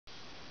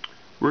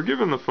We're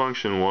given the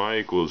function y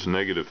equals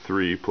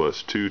 -3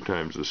 plus 2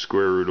 times the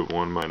square root of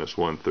 1 minus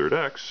 1/3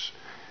 x,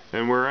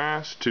 and we're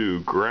asked to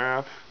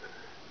graph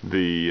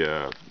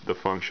the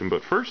function,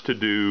 but first to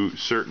do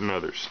certain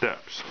other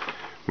steps.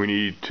 We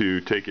need to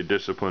take a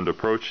disciplined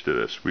approach to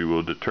this. We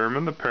will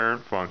determine the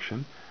parent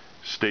function,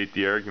 state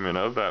the argument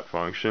of that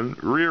function,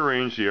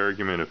 rearrange the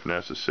argument if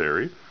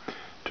necessary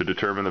to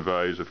determine the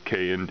values of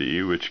k and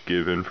d, which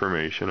give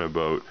information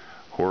about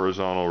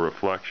horizontal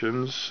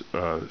reflections,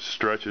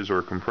 stretches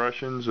or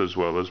compressions, as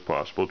well as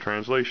possible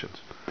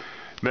translations.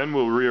 Then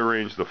we'll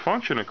rearrange the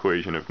function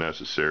equation if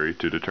necessary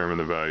to determine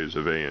the values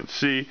of a and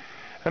c,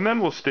 and then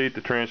we'll state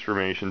the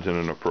transformations in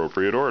an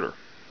appropriate order.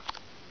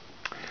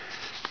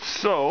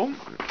 So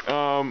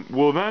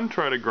we'll then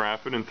try to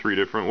graph it in three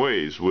different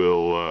ways.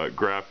 We'll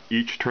graph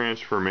each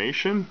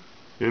transformation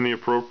in the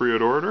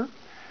appropriate order.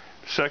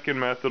 Second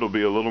method will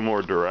be a little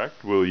more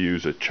direct. We'll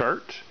use a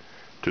chart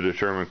to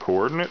determine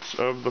coordinates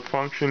of the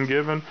function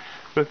given.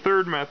 The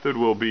third method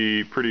will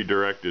be pretty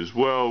direct as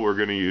well. We're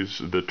going to use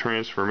the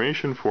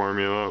transformation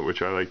formula,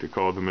 which I like to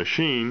call the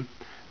machine,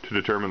 to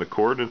determine the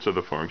coordinates of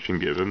the function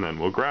given, then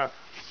we'll graph.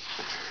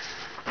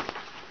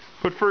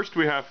 But first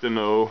we have to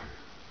know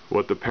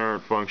what the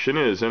parent function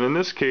is, and in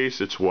this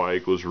case it's y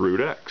equals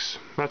root x.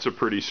 That's a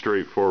pretty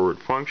straightforward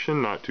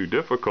function, not too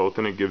difficult,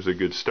 and it gives a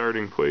good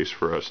starting place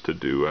for us to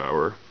do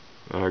our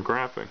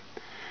graphing.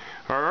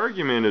 Our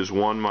argument is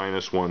 1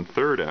 minus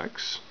 1/3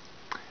 x,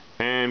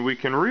 and we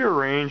can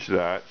rearrange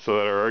that so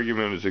that our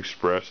argument is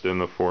expressed in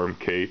the form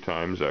k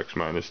times x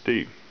minus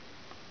d.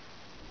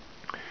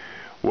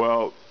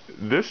 Well,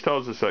 this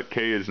tells us that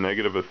k is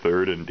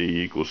 -1/3 and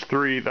d equals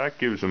 3. That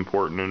gives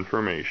important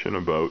information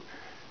about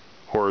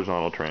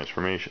horizontal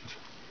transformations.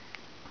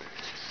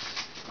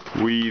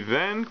 We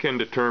then can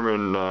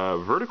determine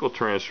vertical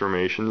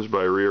transformations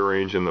by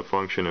rearranging the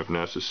function if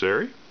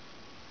necessary.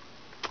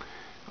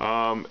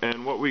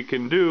 And what we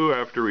can do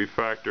after we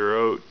factor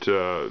out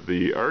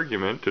the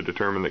argument to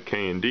determine the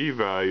k and d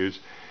values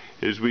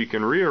is we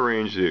can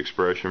rearrange the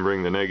expression,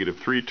 bring the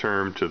 -3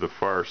 term to the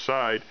far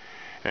side,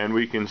 and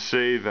we can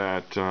say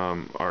that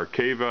our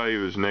k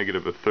value is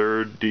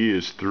 -1/3, d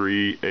is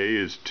 3, a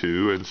is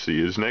 2, and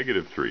c is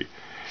 -3.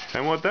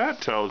 And what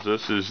that tells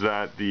us is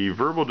that the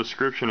verbal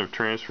description of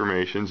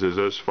transformations is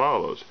as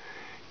follows.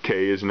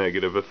 K is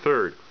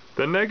 -1/3.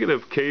 The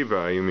negative k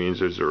value means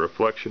there's a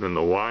reflection in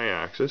the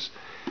y-axis.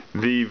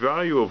 The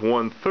value of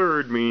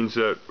 1/3 means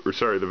that,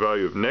 the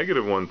value of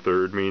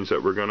 -1/3 means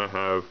that we're going to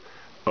have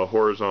a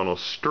horizontal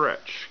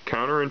stretch.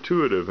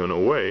 Counterintuitive in a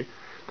way,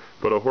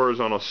 but a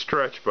horizontal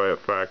stretch by a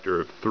factor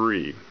of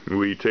 3.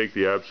 We take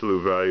the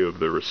absolute value of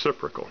the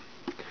reciprocal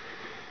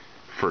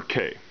for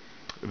k.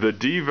 The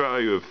d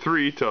value of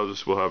 3 tells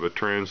us we'll have a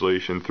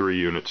translation 3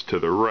 units to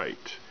the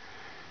right.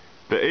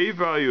 The a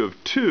value of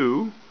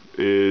 2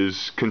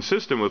 is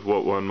consistent with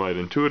what one might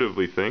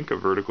intuitively think, a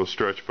vertical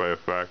stretch by a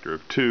factor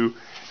of 2,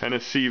 and a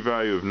c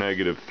value of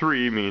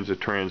 -3 means a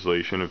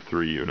translation of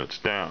 3 units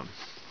down.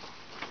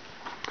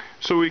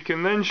 So we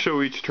can then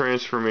show each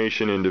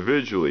transformation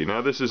individually. Now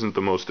this isn't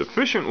the most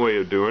efficient way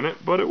of doing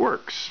it, but it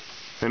works.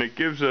 And it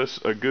gives us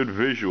a good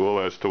visual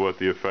as to what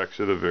the effects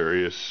of the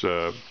various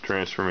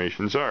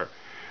transformations are.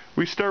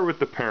 We start with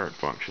the parent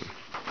function.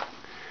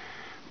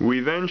 We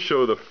then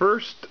show the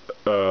first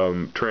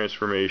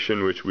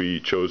transformation which we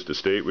chose to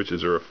state, which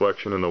is a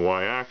reflection in the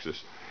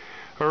y-axis.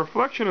 A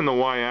reflection in the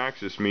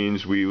y-axis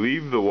means we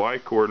leave the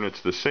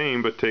y-coordinates the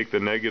same but take the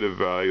negative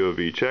value of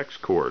each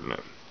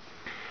x-coordinate.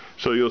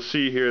 So you'll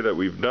see here that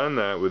we've done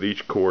that with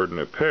each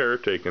coordinate pair,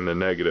 taking the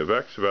negative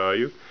x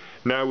value.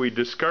 Now we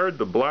discard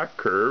the black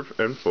curve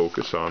and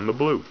focus on the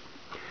blue.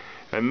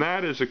 And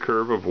that is a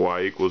curve of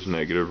y equals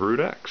 -root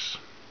x.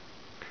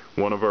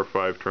 One of our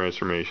 5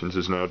 transformations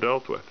is now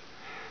dealt with.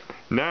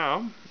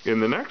 Now, in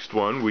the next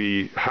one,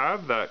 we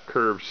have that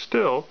curve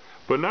still,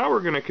 but now we're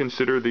going to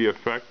consider the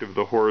effect of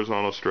the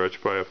horizontal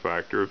stretch by a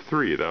factor of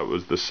 3. That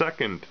was the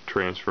second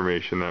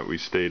transformation that we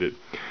stated.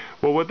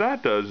 Well, what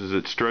that does is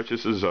it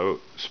stretches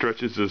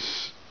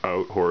us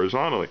out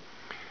horizontally.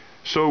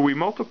 So we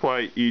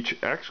multiply each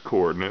x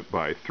coordinate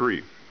by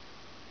 3.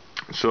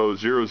 So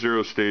 0,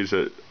 0 stays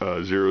at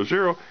 0,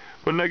 0.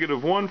 But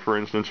 -1, for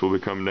instance, will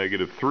become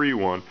 -3,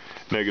 1.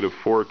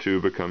 -4, 2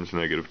 becomes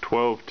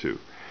 -12, 2.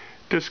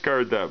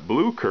 Discard that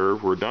blue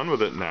curve, we're done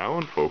with it now,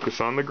 and focus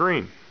on the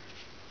green.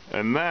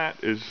 And that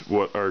is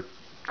what our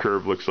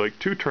curve looks like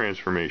 2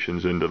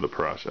 transformations into the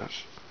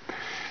process.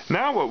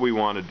 Now what we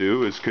want to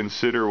do is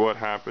consider what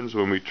happens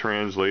when we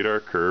translate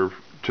our curve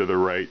to the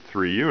right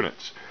 3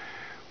 units.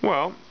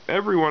 Well,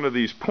 every one of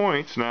these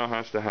points now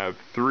has to have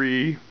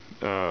 3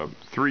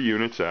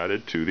 units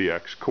added to the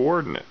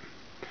x-coordinate.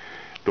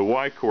 The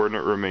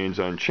y-coordinate remains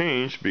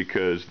unchanged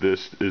because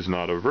this is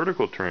not a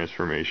vertical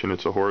transformation,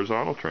 it's a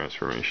horizontal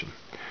transformation.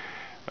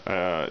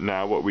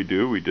 Now what we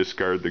do, we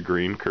discard the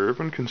green curve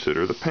and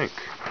consider the pink.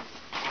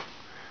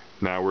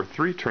 Now we're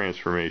 3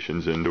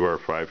 transformations into our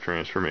 5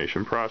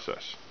 transformation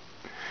process.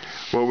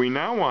 What we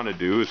now want to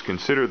do is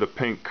consider the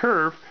pink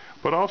curve,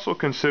 but also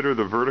consider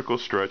the vertical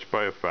stretch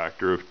by a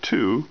factor of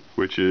 2,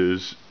 which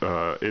is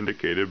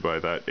indicated by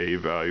that a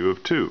value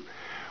of 2.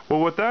 Well,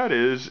 what that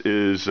is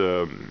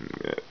a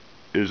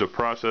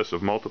process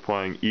of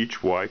multiplying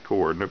each y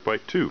coordinate by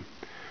 2.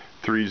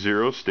 3,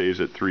 0 stays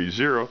at 3,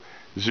 0.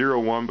 0,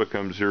 1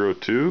 becomes 0,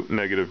 2.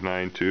 Negative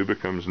 9, 2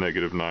 becomes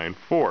negative 9,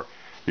 4.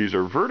 These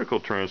are vertical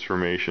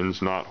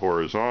transformations, not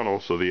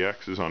horizontal, so the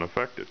x is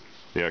unaffected,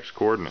 the x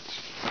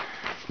coordinates.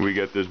 We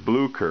get this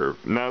blue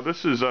curve. Now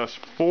this is us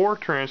 4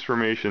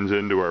 transformations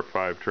into our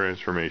 5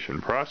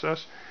 transformation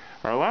process.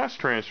 Our last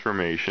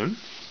transformation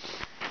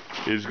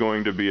is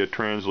going to be a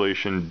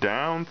translation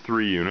down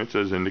 3 units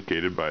as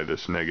indicated by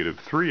this negative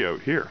 3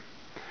 out here.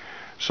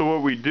 So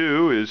what we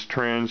do is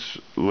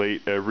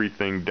translate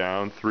everything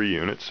down 3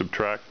 units,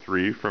 subtract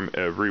 3 from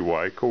every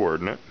y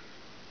coordinate.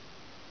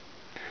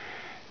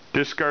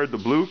 Discard the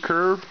blue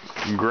curve,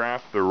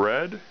 graph the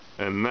red,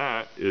 and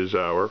that is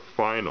our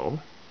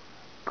final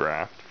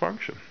graphed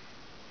function.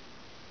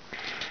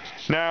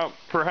 Now,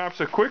 perhaps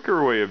a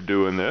quicker way of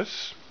doing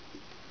this,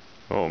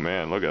 oh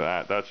man, look at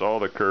that, that's all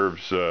the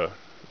curves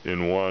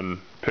in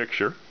one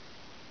picture.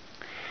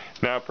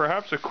 Now,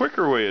 perhaps a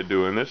quicker way of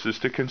doing this is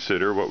to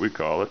consider what we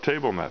call a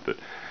table method.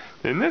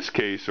 In this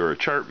case, or a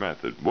chart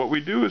method, what we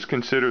do is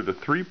consider the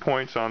 3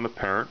 points on the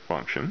parent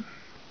function,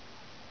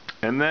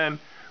 and then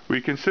we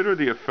consider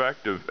the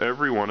effect of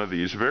every one of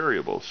these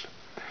variables.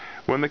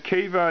 When the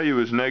k value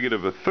is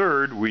negative a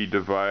third, we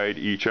divide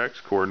each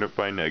x coordinate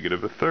by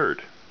negative a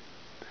third.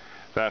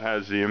 That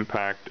has the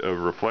impact of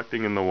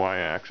reflecting in the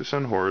y-axis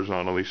and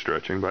horizontally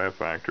stretching by a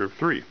factor of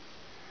 3.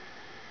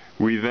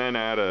 We then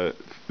add a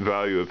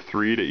value of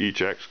 3 to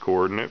each x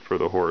coordinate for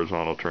the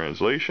horizontal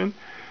translation.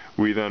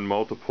 We then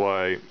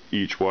multiply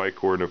each y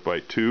coordinate by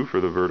 2 for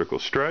the vertical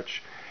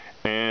stretch,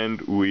 and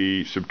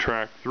we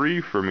subtract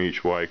 3 from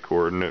each y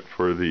coordinate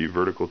for the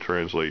vertical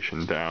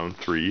translation down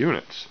 3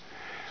 units.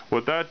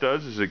 What that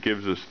does is it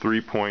gives us 3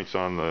 points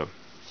on the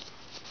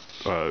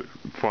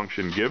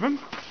function given.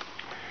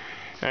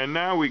 And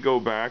now we go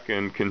back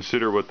and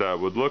consider what that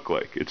would look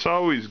like. It's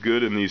always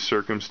good in these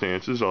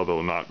circumstances,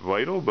 although not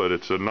vital, but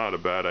it's not a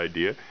bad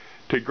idea,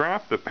 to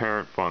graph the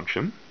parent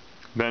function,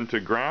 then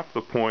to graph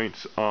the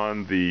points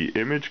on the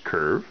image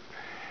curve,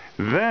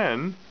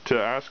 then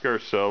to ask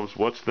ourselves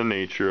what's the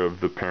nature of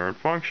the parent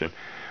function.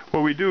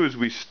 What we do is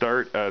we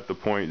start at the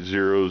point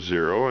 0,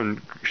 0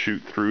 and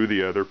shoot through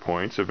the other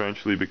points,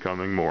 eventually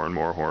becoming more and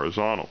more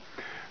horizontal.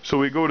 So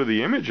we go to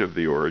the image of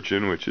the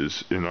origin, which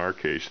is in our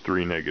case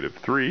 3, negative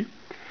 3,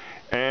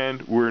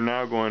 and we're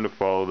now going to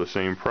follow the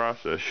same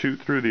process,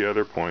 shoot through the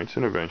other points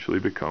and eventually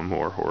become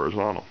more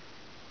horizontal.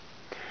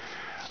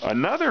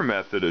 Another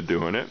method of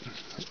doing it,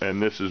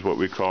 and this is what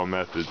we call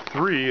method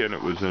 3, and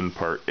it was in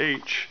part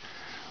H,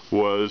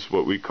 was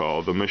what we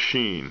call the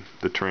machine,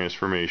 the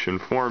transformation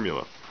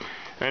formula.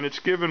 And it's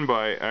given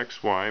by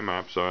xy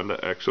maps onto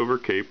x over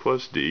k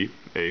plus d,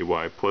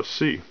 ay plus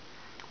c.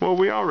 Well,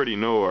 we already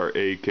know our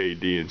a, k,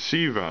 d, and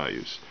c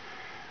values.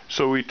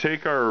 So we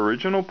take our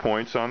original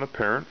points on the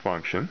parent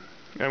function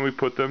and we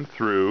put them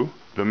through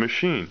the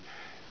machine.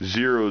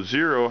 0,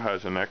 0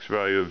 has an x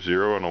value of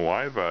 0 and a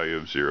y value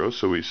of 0,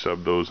 so we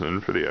sub those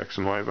in for the x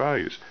and y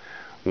values.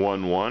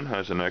 1, 1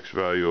 has an x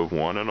value of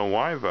 1 and a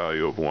y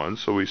value of 1,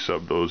 so we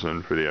sub those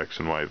in for the x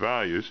and y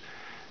values.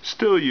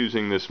 Still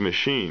using this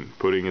machine,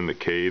 putting in the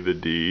k, the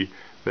d,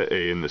 the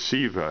a, and the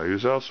c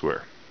values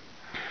elsewhere.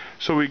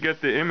 So we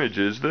get the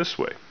images this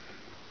way.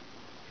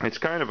 It's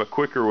kind of a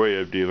quicker way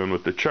of dealing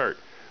with the chart.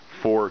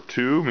 4,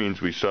 2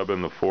 means we sub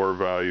in the 4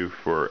 value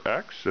for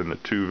x and the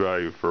 2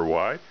 value for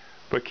y,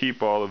 but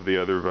keep all of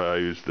the other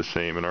values the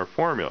same in our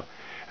formula.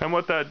 And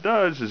what that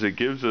does is it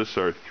gives us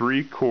our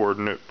 3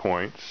 coordinate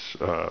points,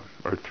 the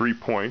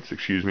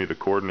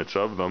coordinates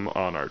of them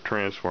on our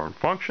transformed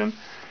function.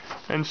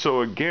 And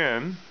so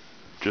again,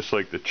 just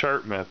like the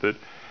chart method,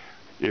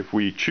 if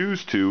we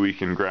choose to, we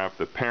can graph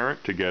the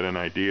parent to get an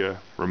idea,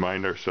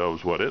 remind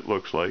ourselves what it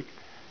looks like,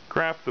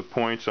 graph the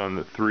points on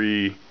the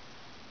 3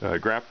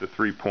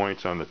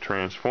 points on the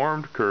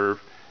transformed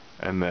curve,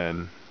 and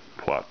then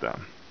plot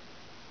them.